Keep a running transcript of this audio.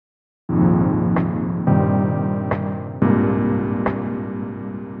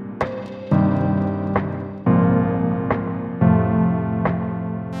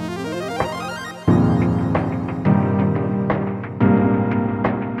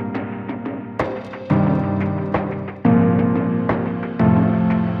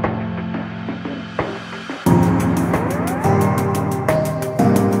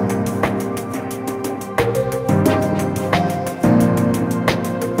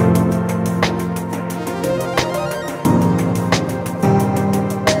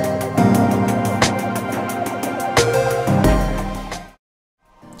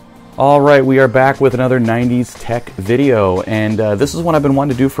Alright, we are back with another 90s tech video, and this is one I've been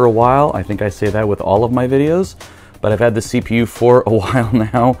wanting to do for a while. I think I say that with all of my videos, but I've had the CPU for a while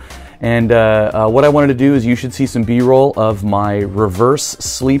now, and what I wanted to do is you should see some B-roll of my reverse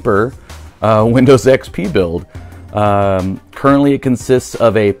sleeper Windows XP build. Currently it consists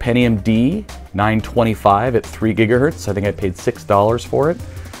of a Pentium D 925 at 3 gigahertz. I think I paid $6 for it.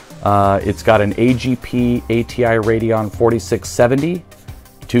 It's got an AGP ATI Radeon 4670,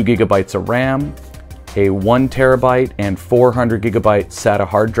 2 gigabytes of RAM, a 1 terabyte and 400 gigabyte SATA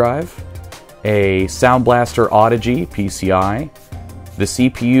hard drive, a Sound Blaster Audigy PCIe. The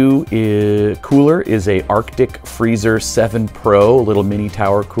CPU cooler is a Arctic Freezer 7 Pro little mini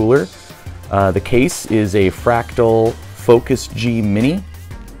tower cooler. The case is a Fractal Focus G Mini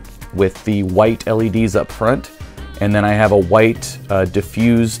with the white LEDs up front, and then I have a white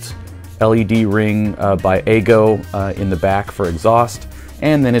diffused LED ring by Ego in the back for exhaust.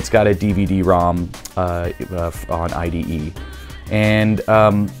 And then it's got a DVD ROM on IDE. And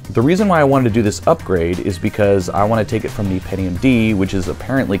the reason why I wanted to do this upgrade is because I want to take it from the Pentium D, which is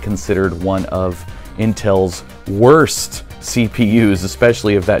apparently considered one of Intel's worst CPUs,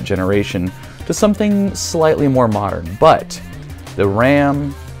 especially of that generation, to something slightly more modern. But the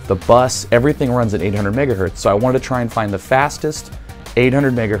RAM, the bus, everything runs at 800 megahertz. So I wanted to try and find the fastest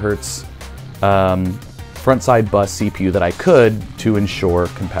 800 megahertz front side bus CPU that I could to ensure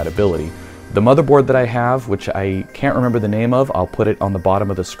compatibility. The motherboard that I have, which I can't remember the name of, I'll put it on the bottom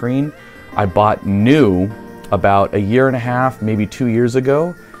of the screen. I bought new about a year and a half, maybe 2 years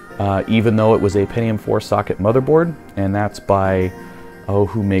ago, even though it was a Pentium 4 socket motherboard, and that's by, oh,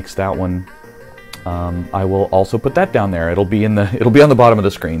 who makes that one? I will also put that down there. It'll be on the bottom of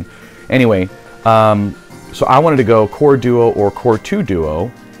the screen. Anyway, so I wanted to go Core Duo or Core 2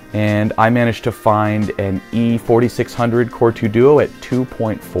 Duo, and I managed to find an E4600 Core 2 Duo at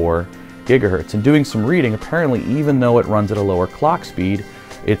 2.4 gigahertz. And doing some reading, apparently even though it runs at a lower clock speed,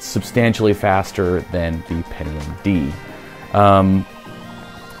 it's substantially faster than the Pentium D.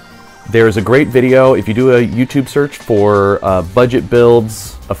 There's a great video, if you do a YouTube search for Budget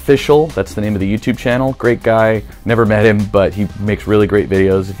Builds Official, that's the name of the YouTube channel. Great guy, never met him, but he makes really great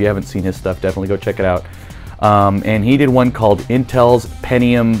videos. If you haven't seen his stuff, definitely go check it out. And he did one called Intel's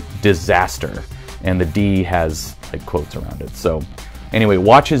Pentium Disaster, and the D has like quotes around it. So anyway,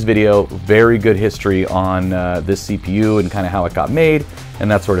 watch his video. Very good history on this CPU and kind of how it got made and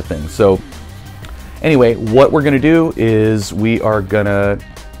that sort of thing. So anyway, what we're going to do is we are going to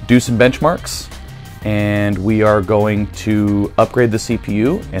do some benchmarks, and we are going to upgrade the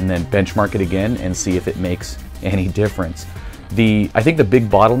CPU and then benchmark it again and see if it makes any difference. I think the big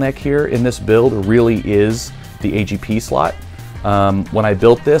bottleneck here in this build really is the AGP slot. When I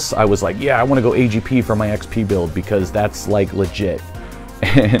built this, I was like, yeah, I want to go AGP for my XP build because that's like legit.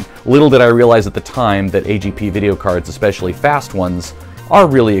 And little did I realize at the time that AGP video cards, especially fast ones, are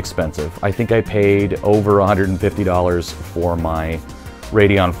really expensive. I think I paid over $150 for my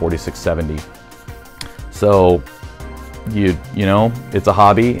Radeon 4670. So, you know, it's a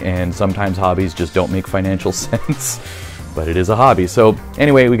hobby, and sometimes hobbies just don't make financial sense. But it is a hobby. So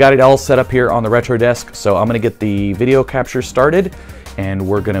anyway, we got it all set up here on the retro desk. So I'm going to get the video capture started, and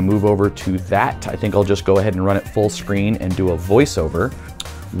we're going to move over to that. I think I'll just go ahead and run it full screen and do a voiceover.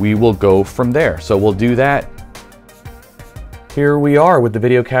 We will go from there. So we'll do that. Here we are with the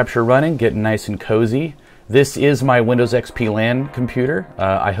video capture running, getting nice and cozy. This is my Windows XP LAN computer.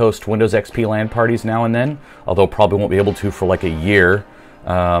 I host Windows XP LAN parties now and then, although probably won't be able to for like a year,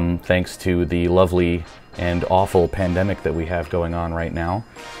 thanks to the lovely and awful pandemic that we have going on right now.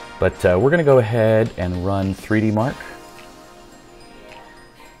 But we're going to go ahead and run 3D Mark.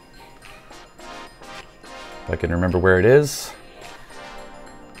 If I can remember where it is.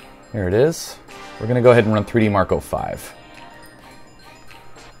 Here it is. We're going to go ahead and run 3D Mark 05.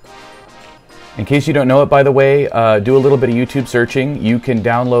 In case you don't know it, by the way, do a little bit of YouTube searching. You can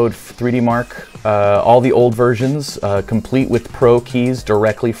download 3D Mark, all the old versions, complete with Pro keys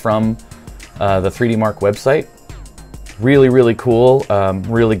directly from the 3D Mark website. Really, really cool.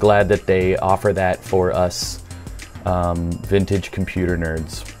 Really glad that they offer that for us vintage computer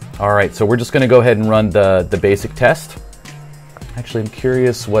nerds. All right, so we're just going to go ahead and run the basic test. Actually, I'm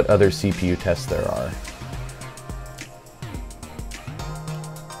curious what other CPU tests there are.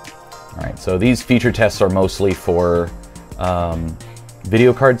 All right, so these feature tests are mostly for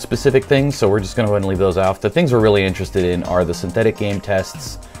video card specific things, so we're just going to go ahead and leave those off. The things we're really interested in are the synthetic game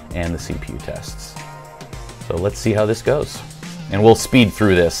tests and the CPU tests. So let's see how this goes. And we'll speed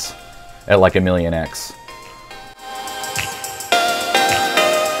through this at like 1,000,000x.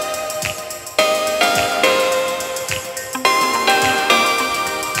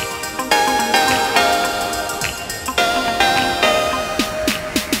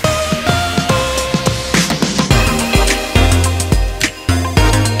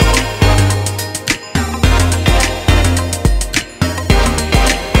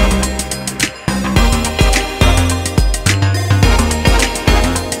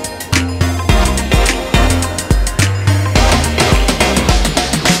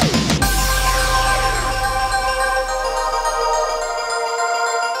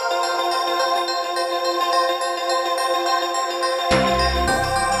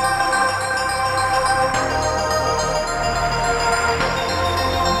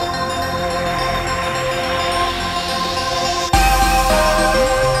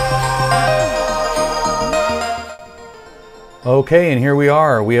 Okay, and here we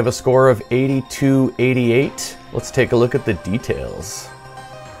are. We have a score of 8288. Let's take a look at the details.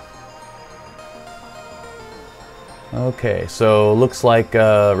 Okay, so looks like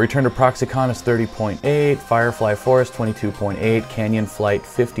Return to Proxicon is 30.8, Firefly Forest 22.8, Canyon Flight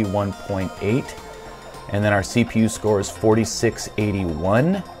 51.8, and then our CPU score is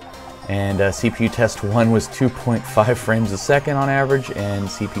 4681, and CPU test 1 was 2.5 frames a second on average, and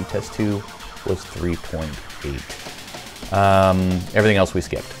CPU test 2 was 3.8. Everything else we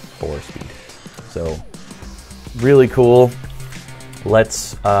skipped for speed. So really cool.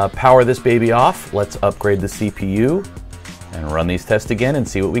 Let's power this baby off. Let's upgrade the CPU and run these tests again and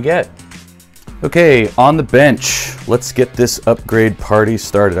see what we get. Okay, on the bench, let's get this upgrade party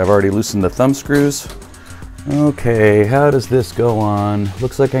started. I've already loosened the thumb screws. Okay, how does this go on?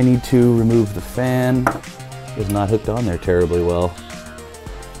 Looks like I need to remove the fan. It's not hooked on there terribly well.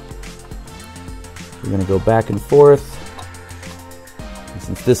 We're gonna go back and forth.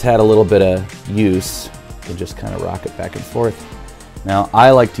 Since this had a little bit of use, we'll just kind of rock it back and forth. Now,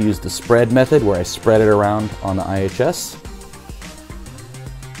 I like to use the spread method where I spread it around on the IHS.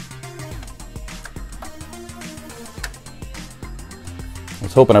 I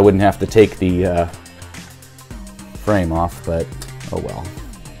was hoping I wouldn't have to take the frame off, but oh well.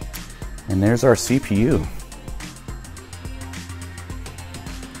 And there's our CPU.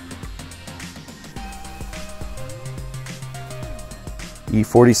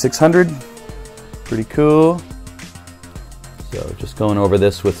 E4600, pretty cool. So just going over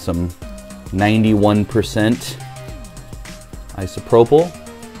this with some 91% isopropyl.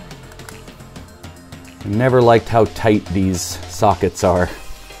 I never liked how tight these sockets are.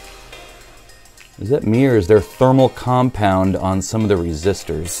 Is that me or is there thermal compound on some of the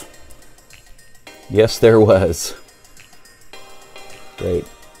resistors? Yes, there was. Great.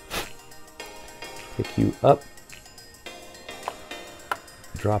 Pick you up.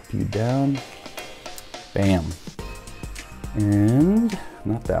 Drop you down. Bam. And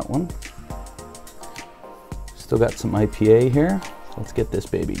not that one. Still got some IPA here. Let's get this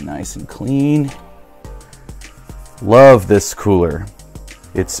baby nice and clean. Love this cooler.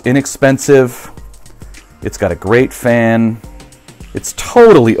 It's inexpensive. It's got a great fan. It's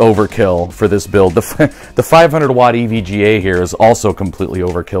totally overkill for this build. The 500 watt EVGA here is also completely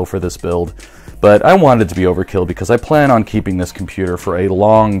overkill for this build. But I wanted it to be overkill because I plan on keeping this computer for a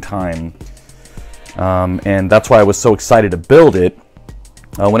long time. And that's why I was so excited to build it.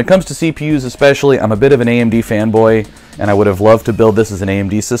 When it comes to CPUs especially, I'm a bit of an AMD fanboy, and I would have loved to build this as an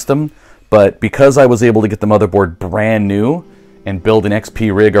AMD system. But because I was able to get the motherboard brand new and build an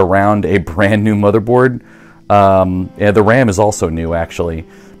XP rig around a brand new motherboard, yeah, the RAM is also new actually.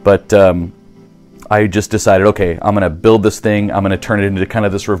 But I just decided, okay, I'm going to build this thing. I'm going to turn it into kind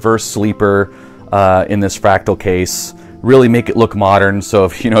of this reverse sleeper in this fractal case. Really make it look modern. So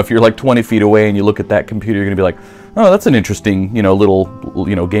if if you're like 20 feet away and you look at that computer, you're going to be like, oh, that's an interesting little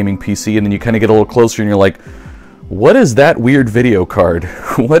gaming PC. And then you kind of get a little closer and you're like, what is that weird video card?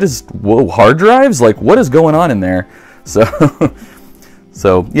 What is hard drives? Like what is going on in there? So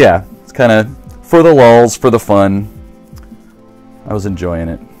so yeah, it's kind of for the lulz, for the fun. I was enjoying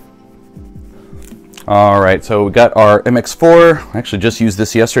it. Alright, so we got our MX4. I actually just used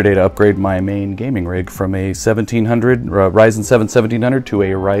this yesterday to upgrade my main gaming rig from a 1700 Ryzen 7 1700 to a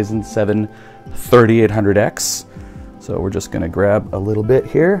Ryzen 7 3800X. So we're just going to grab a little bit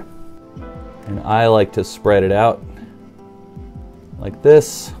here, and I like to spread it out like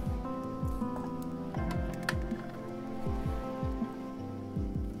this.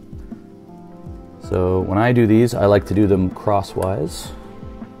 So when I do these, I like to do them crosswise.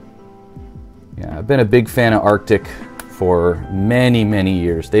 Yeah, I've been a big fan of Arctic for many, many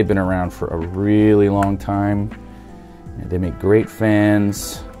years. They've been around for a really long time. They make great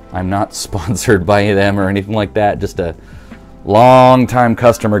fans. I'm not sponsored by them or anything like that. Just a long-time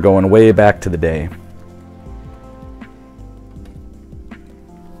customer going way back to the day.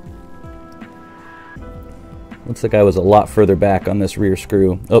 Looks like I was a lot further back on this rear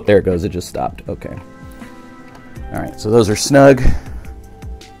screw. Oh, there it goes. It just stopped. Okay. All right, so those are snug.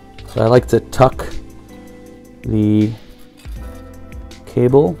 So I like to tuck the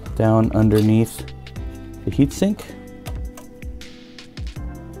cable down underneath the heatsink,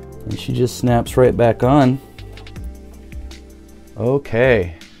 and she just snaps right back on.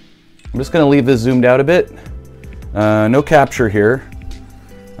 Okay, I'm just going to leave this zoomed out a bit. No capture here.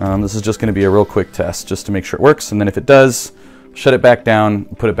 This is just going to be a real quick test just to make sure it works, and then if it does, shut it back down,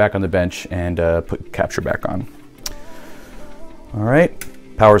 put it back on the bench, and put capture back on. All right.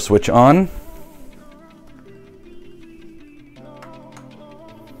 Power switch on.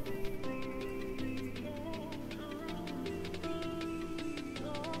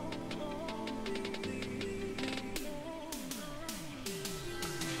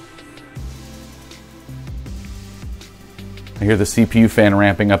 I hear the CPU fan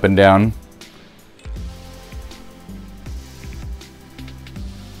ramping up and down.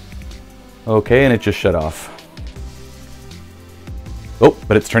 Okay, and it just shut off. Oh,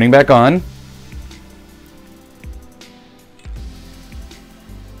 but it's turning back on.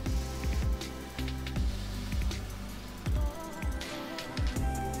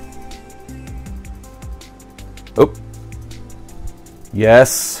 Oh.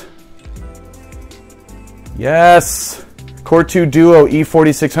 Yes. Yes. Core 2 Duo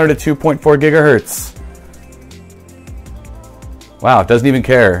E4600 at 2.4 gigahertz. Wow, it doesn't even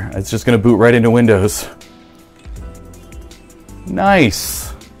care. It's just going to boot right into Windows.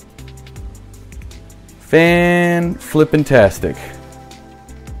 Nice. Fan-flippin-tastic.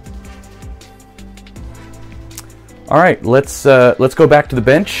 All right, let's go back to the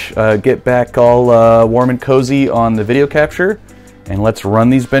bench, get back all warm and cozy on the video capture, and let's run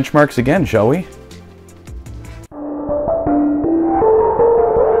these benchmarks again, shall we?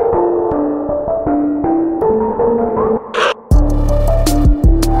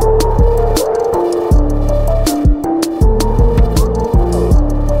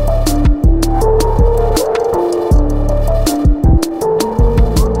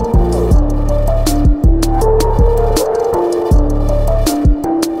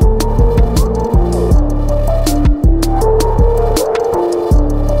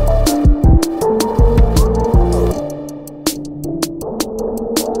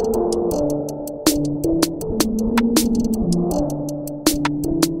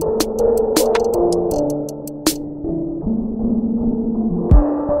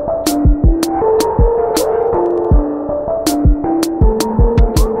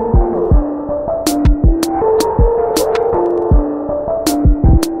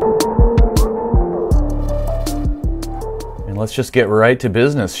 Let's just get right to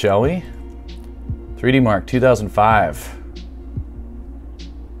business, shall we? 3D Mark 2005.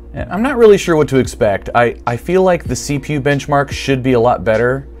 And I'm not really sure what to expect. I feel like the CPU benchmark should be a lot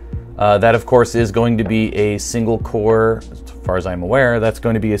better. That, of course, is going to be a single core, as far as I'm aware, that's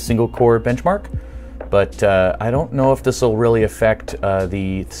going to be a single core benchmark. But I don't know if this will really affect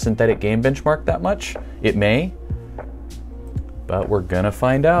the synthetic game benchmark that much. It may, but we're gonna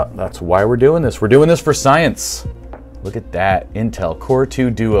find out. That's why we're doing this. We're doing this for science. Look at that, Intel Core 2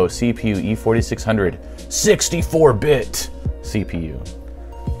 Duo CPU E4600, 64-bit CPU.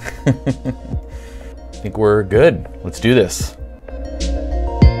 I think we're good. Let's do this.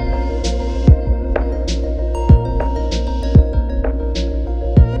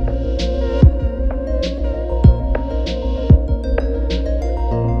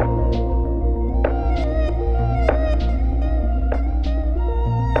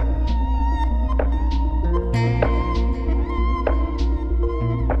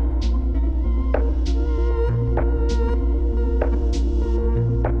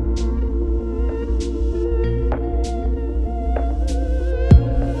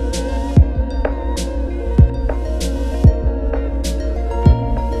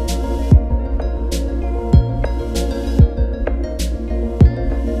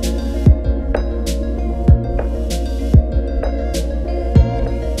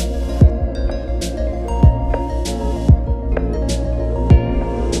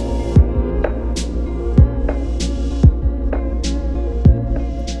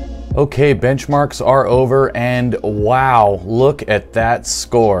 Okay, benchmarks are over, and wow, look at that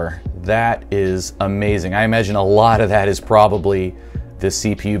score. That is amazing. I imagine a lot of that is probably the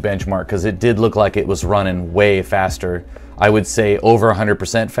CPU benchmark, because it did look like it was running way faster. I would say over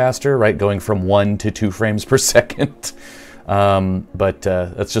 100% faster, right? Going from 1 to 2 frames per second. But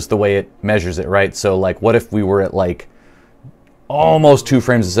that's just the way it measures it, right? So like, what if we were at like almost 2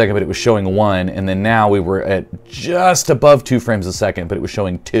 frames a second, but it was showing 1, and then now we were at just above 2 frames a second, but it was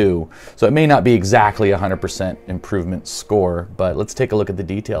showing 2. So it may not be exactly a 100% improvement score, but let's take a look at the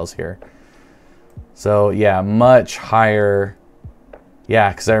details here. So yeah, much higher.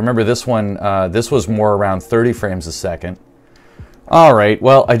 Yeah, because I remember this one, this was more around 30 frames a second. All right,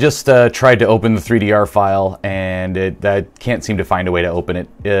 well, I just tried to open the 3DR file, and I can't seem to find a way to open it.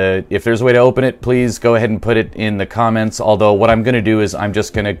 If there's a way to open it, please go ahead and put it in the comments. Although what I'm going to do is I'm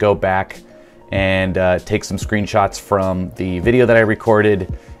just going to go back and take some screenshots from the video that I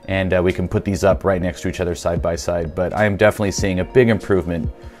recorded, and we can put these up right next to each other side by side. But I am definitely seeing a big improvement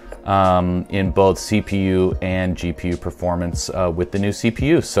in both CPU and GPU performance with the new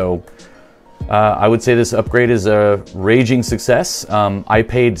CPU. So I would say this upgrade is a raging success. I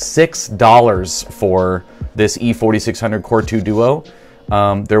paid $6 for this E4600 Core 2 Duo.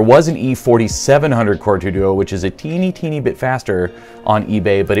 There was an E4700 Core 2 Duo, which is a teeny bit faster on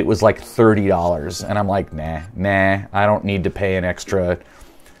eBay, but it was like $30. And I'm like, nah, I don't need to pay an extra,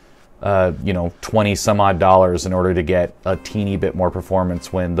 20 some odd dollars in order to get a teeny bit more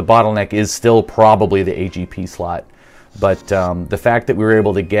performance when the bottleneck is still probably the AGP slot. But the fact that we were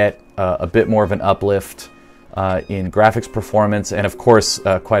able to get a bit more of an uplift in graphics performance, and of course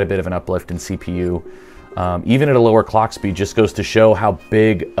quite a bit of an uplift in CPU, even at a lower clock speed, just goes to show how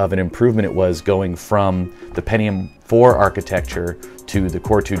big of an improvement it was going from the Pentium 4 architecture to the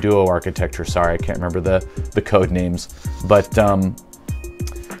Core 2 Duo architecture. Sorry, I can't remember the code names. But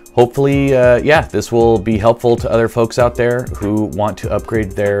hopefully, yeah, this will be helpful to other folks out there who want to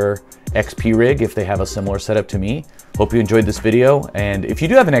upgrade their XP rig if they have a similar setup to me. Hope you enjoyed this video, and if you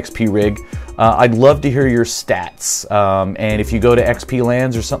do have an XP rig, I'd love to hear your stats. And if you go to XP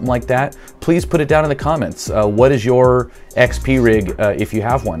LANs or something like that, please put it down in the comments. What is your XP rig if you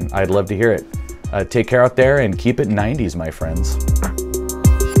have one? I'd love to hear it. Take care out there and keep it 90s, my friends.